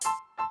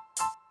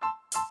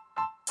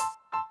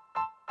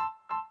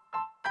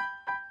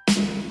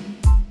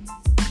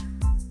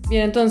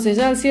Bien, entonces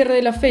ya al cierre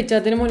de la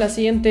fecha tenemos la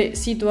siguiente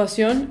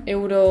situación.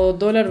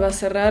 Euro-dólar va a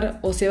cerrar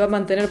o se va a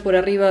mantener por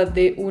arriba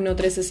de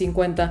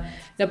 1.1350.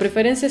 La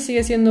preferencia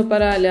sigue siendo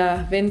para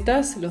las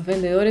ventas, los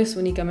vendedores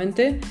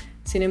únicamente.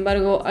 Sin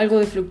embargo, algo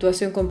de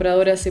fluctuación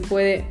compradora se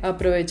puede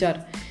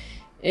aprovechar.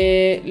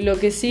 Lo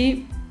que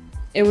sí,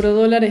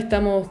 euro-dólar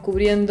estamos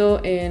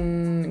cubriendo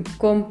en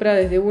compra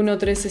desde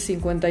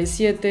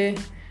 1.1357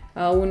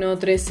 a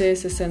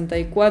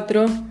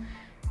 1.1364.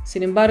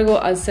 Sin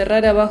embargo, al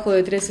cerrar abajo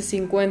de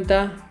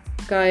 13.50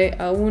 cae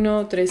a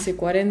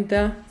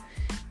 1.1340,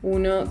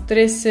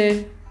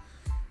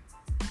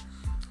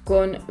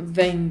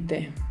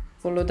 1.1320.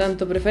 Por lo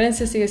tanto,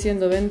 preferencia sigue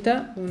siendo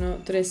venta,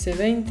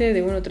 1.1320,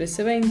 de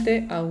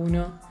 1.1320 a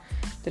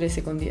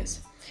 1.1310.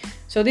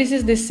 So this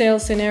is the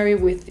sell scenario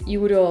with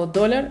euro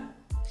dollar,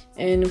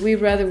 and we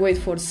rather wait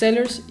for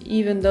sellers,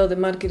 even though the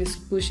market is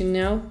pushing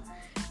now.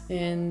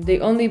 And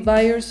the only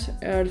buyers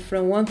are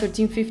from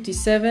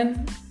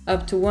 113.57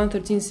 up to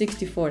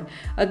 113.64.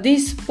 At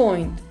this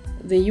point,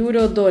 the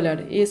euro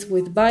dollar is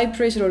with buy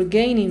pressure or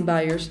gaining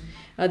buyers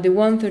at the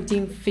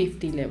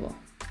 113.50 level.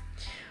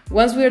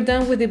 Once we are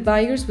done with the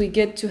buyers, we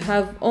get to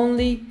have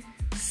only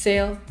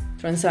sell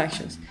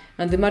transactions.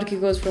 And the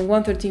market goes from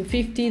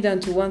 113.50 down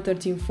to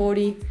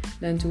 113.40,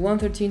 then to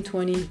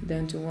 113.20,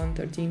 then to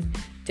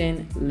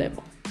 113.10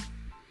 level.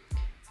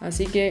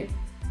 Así que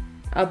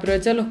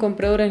aprovechar los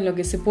compradores en lo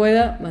que se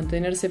pueda,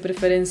 mantenerse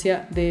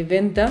preferencia de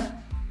venta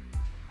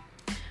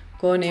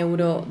con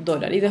euro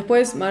dólar. Y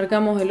después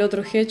marcamos el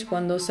otro hedge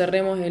cuando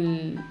cerremos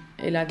el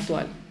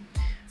actual.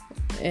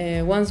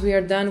 Once we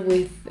are done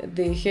with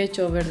the hedge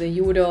over the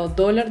euro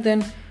dollar,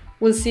 then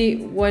we'll see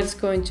what's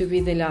going to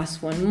be the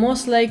last one.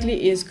 Most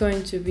likely it's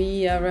going to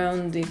be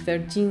around the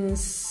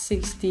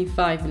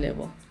 1365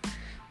 level.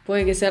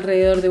 Puede que sea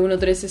alrededor de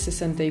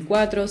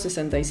 1.1364,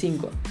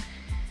 65.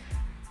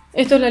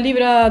 Esto es la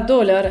libra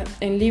dólar.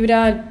 En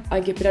libra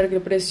hay que esperar que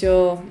el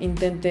precio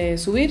intente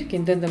subir, que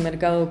intente el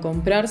mercado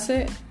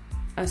comprarse.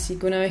 Así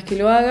que una vez que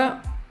lo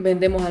haga,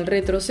 vendemos al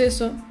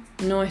retroceso.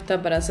 No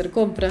está para hacer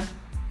compra.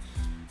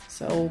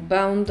 So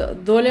pound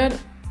dollar,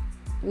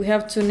 we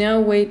have to now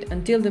wait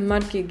until the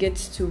market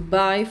gets to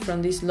buy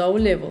from these low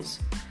levels.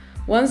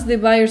 Once the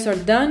buyers are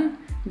done,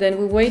 then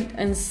we wait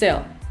and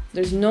sell.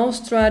 There's no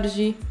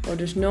strategy or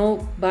there's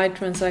no buy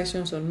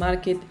transactions on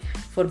market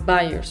for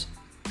buyers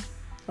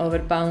over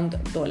pound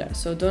dollar.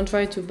 So don't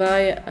try to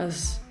buy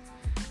as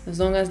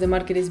long as the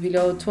market is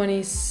below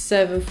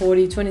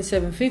 27.40,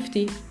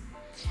 27.50.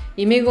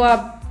 It may go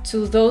up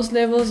to those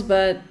levels,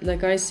 but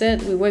like I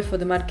said, we wait for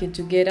the market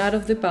to get out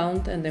of the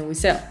pound and then we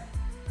sell.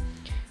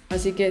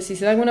 Así que si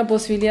se da alguna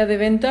posibilidad de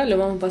venta, lo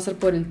vamos a pasar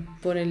por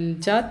el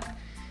chat.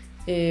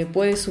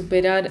 Puede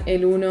superar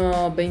el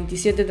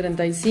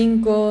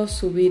 1.2735,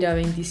 subir a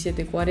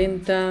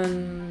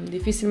 27.40,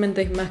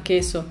 difícilmente es más que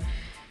eso.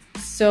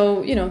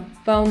 So,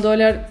 pound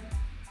dollar,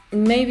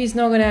 maybe it's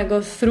not going to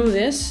go through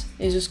this.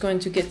 It's just going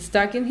to get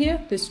stuck in here,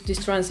 this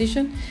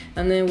transition,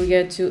 and then we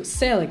get to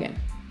sell again.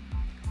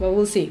 But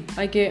we'll see.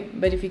 Hay que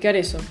verificar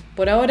eso.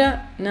 Por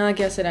ahora, nada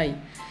que hacer ahí.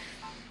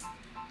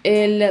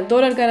 El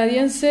dólar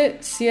canadiense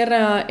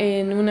cierra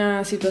en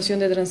una situación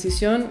de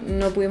transición.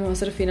 No pudimos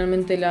hacer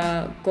finalmente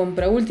la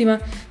compra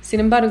última. Sin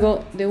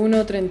embargo, de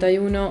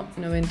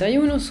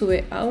 1.3191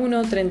 sube a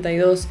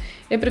 1.32.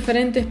 Es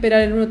preferente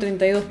esperar el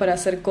 1.32 para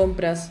hacer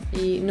compras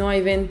y no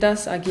hay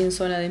ventas aquí en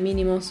zona de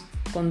mínimos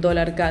con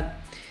dólar CAD.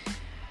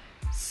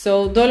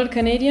 So dollar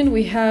Canadian,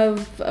 we have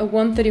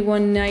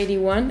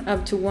 131.91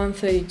 up to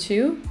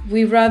 132.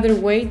 We rather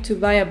wait to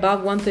buy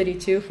above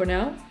 132 for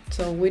now.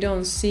 So we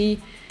don't see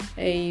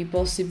a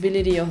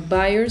possibility of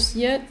buyers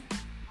yet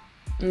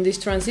in this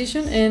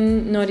transition,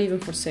 and not even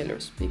for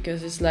sellers,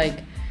 because it's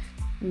like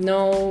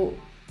the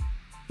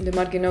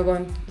market not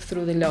going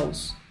through the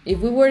lows.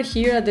 If we were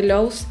here at the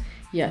lows,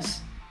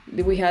 yes,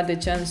 we had the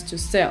chance to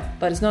sell,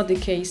 but it's not the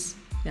case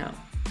now.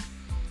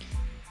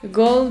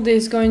 Gold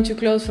is going to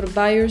close for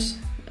buyers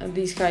at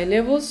these high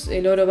levels.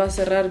 El oro va a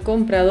cerrar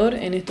comprador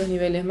en estos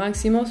niveles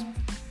máximos,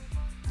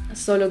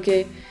 solo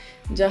que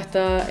ya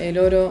está el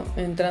oro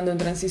entrando en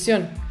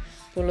transición.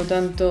 Por lo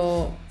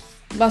tanto,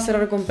 va a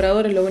cerrar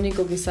comprador, es lo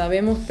único que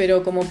sabemos,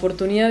 pero como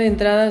oportunidad de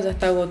entrada ya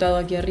está agotado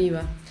aquí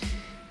arriba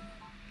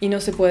y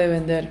no se puede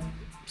vender.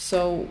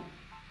 So,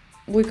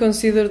 we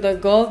consider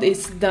that gold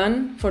is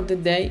done for the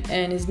day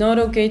and it's not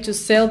okay to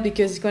sell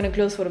because it's going to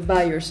close for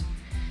buyers.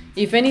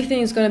 If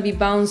anything, it's going to be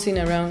bouncing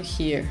around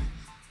here.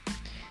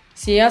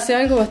 Si hace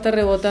algo, va a estar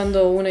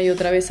rebotando una y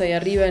otra vez ahí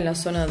arriba en la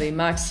zona de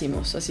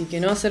máximos. Así que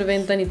no hacer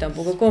venta ni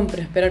tampoco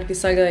compra, esperar que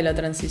salga de la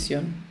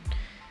transición.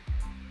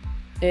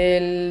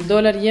 El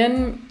dólar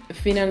yen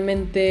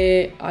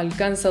finalmente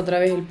alcanza otra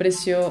vez el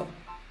precio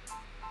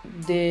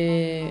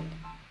de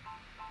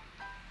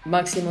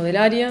máximo del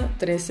área,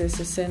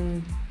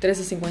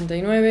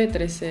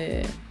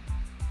 13.59,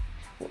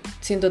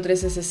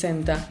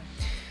 113.60.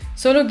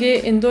 Solo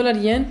que en dólar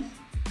yen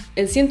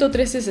el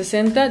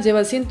 113.60 lleva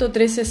al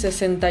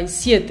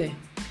 113.67.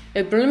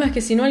 El problema es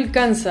que si no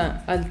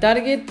alcanza al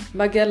target,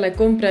 va a quedar la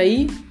compra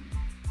ahí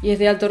y es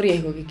de alto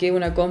riesgo que quede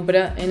una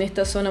compra en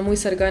esta zona muy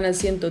cercana al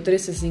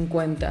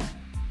 113.50.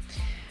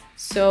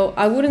 So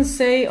I wouldn't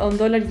say on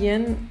dollar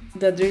yen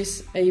that there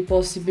is a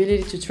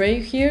possibility to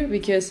trade here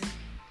because,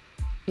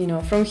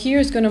 from here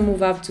it's going to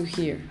move up to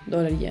here,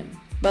 dollar yen.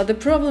 But the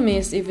problem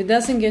is if it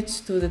doesn't get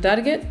to the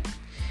target,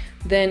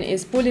 then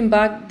it's pulling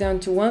back down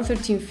to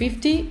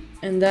 113.50,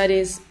 and that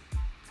is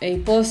a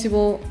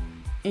possible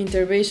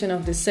intervention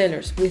of the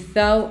sellers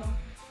without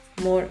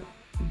more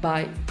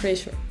buy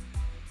pressure.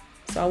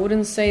 So I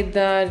wouldn't say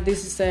that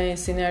this is a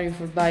scenario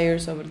for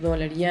buyers over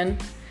dollar yen,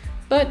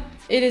 but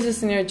it is a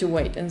scenario to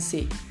wait and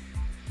see.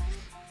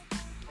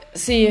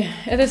 Sí,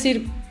 es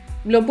decir,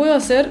 lo puedo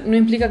hacer, no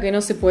implica que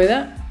no se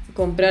pueda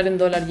comprar en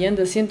dólar yen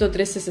del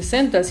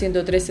 113.60 al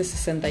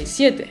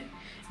 113.67.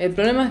 El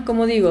problema es,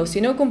 como digo,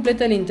 si no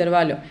completa el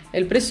intervalo,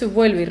 el precio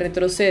vuelve y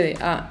retrocede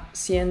a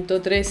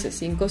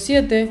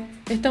 113.57,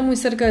 está muy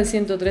cerca del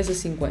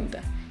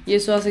 113.50 y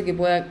eso hace que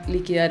pueda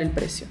liquidar el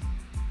precio.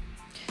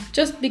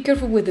 Just be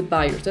careful with the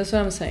buyers, that's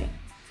what I'm saying.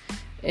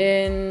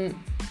 En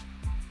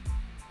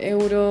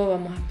euro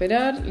vamos a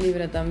esperar,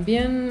 libra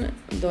también,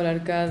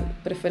 dólar CAD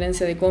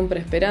preferencia de compra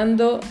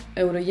esperando,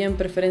 euro yen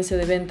preferencia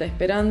de venta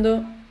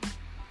esperando,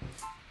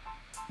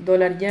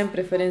 dólar yen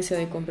preferencia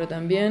de compra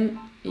también,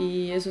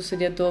 y eso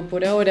sería todo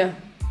por ahora.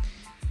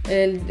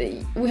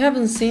 We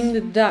haven't seen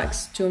the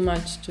DAX too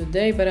much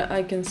today, but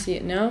I can see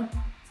it now.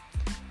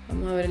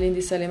 Vamos a ver el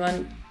índice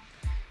alemán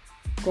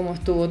cómo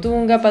estuvo. Tuvo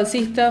un gap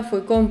alcista,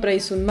 fue compra,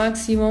 hizo un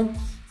máximo.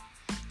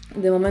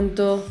 De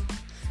momento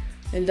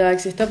el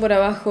DAX está por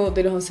abajo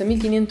de los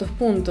 11.500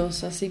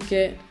 puntos, así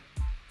que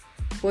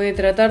puede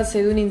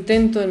tratarse de un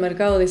intento del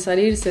mercado de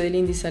salirse del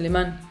índice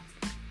alemán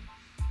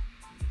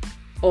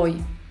hoy,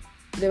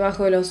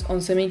 debajo de los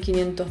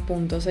 11.500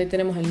 puntos. Ahí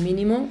tenemos el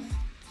mínimo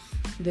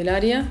del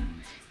área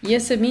y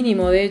ese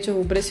mínimo de hecho es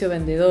un precio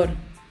vendedor,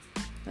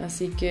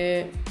 así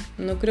que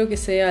no creo que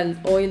sea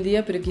hoy el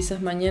día, pero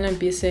quizás mañana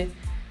empiece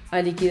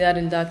a liquidar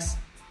el DAX.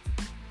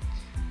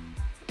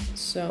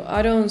 So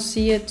I don't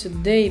see it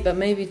today, but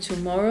maybe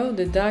tomorrow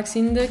the DAX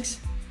index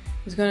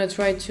is going to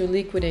try to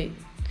liquidate.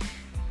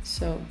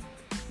 So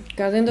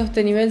cayendo a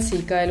este nivel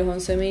sí, cae los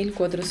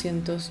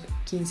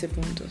 11.415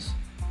 puntos.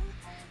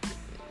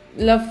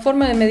 La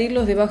forma de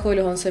medirlos debajo de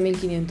los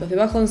 11.500.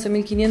 Debajo de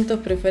 11.500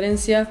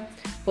 preferencia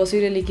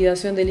posible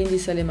liquidación del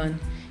índice alemán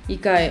y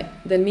cae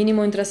del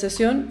mínimo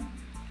intrasesión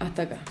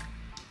hasta acá.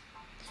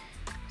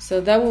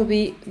 So that will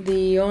be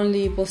the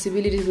only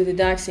possibilities with the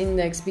DAX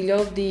index.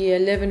 Below the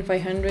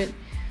 11,500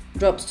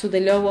 drops to the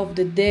low of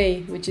the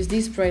day, which is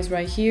this price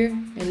right here,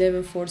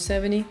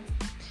 11,470.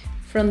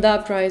 From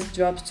that price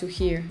drops to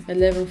here,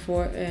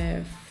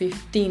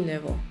 11,415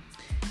 level.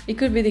 It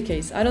could be the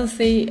case. I don't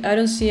see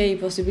a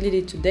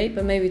possibility today,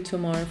 but maybe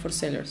tomorrow for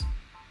sellers.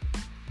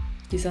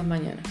 Quizás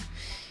mañana.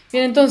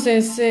 Bien,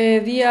 entonces,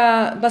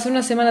 va a ser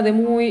una semana de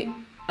muy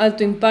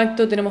alto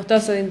impacto. Tenemos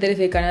tasa de interés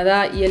de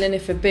Canadá y el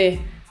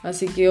NFP.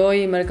 Así que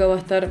hoy el mercado va a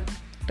estar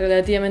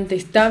relativamente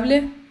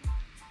estable.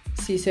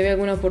 Si se ve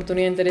alguna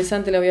oportunidad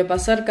interesante la voy a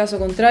pasar. Caso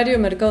contrario,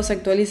 el mercado se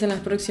actualiza en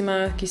las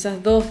próximas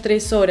quizás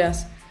 2-3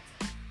 horas.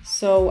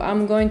 So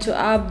I'm going to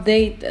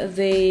update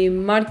the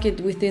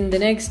market within the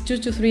next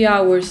 2 to 3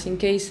 hours in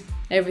case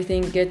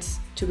everything gets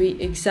to be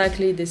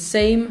exactly the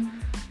same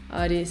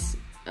as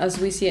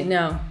we see it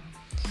now.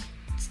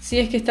 Si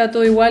es que está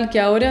todo igual que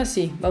ahora,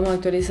 sí, vamos a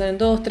actualizar en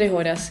 2-3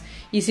 horas.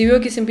 Y si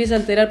veo que se empieza a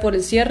alterar por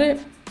el cierre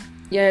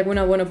y hay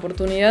alguna buena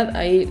oportunidad,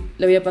 ahí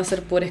lo voy a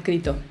pasar por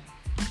escrito.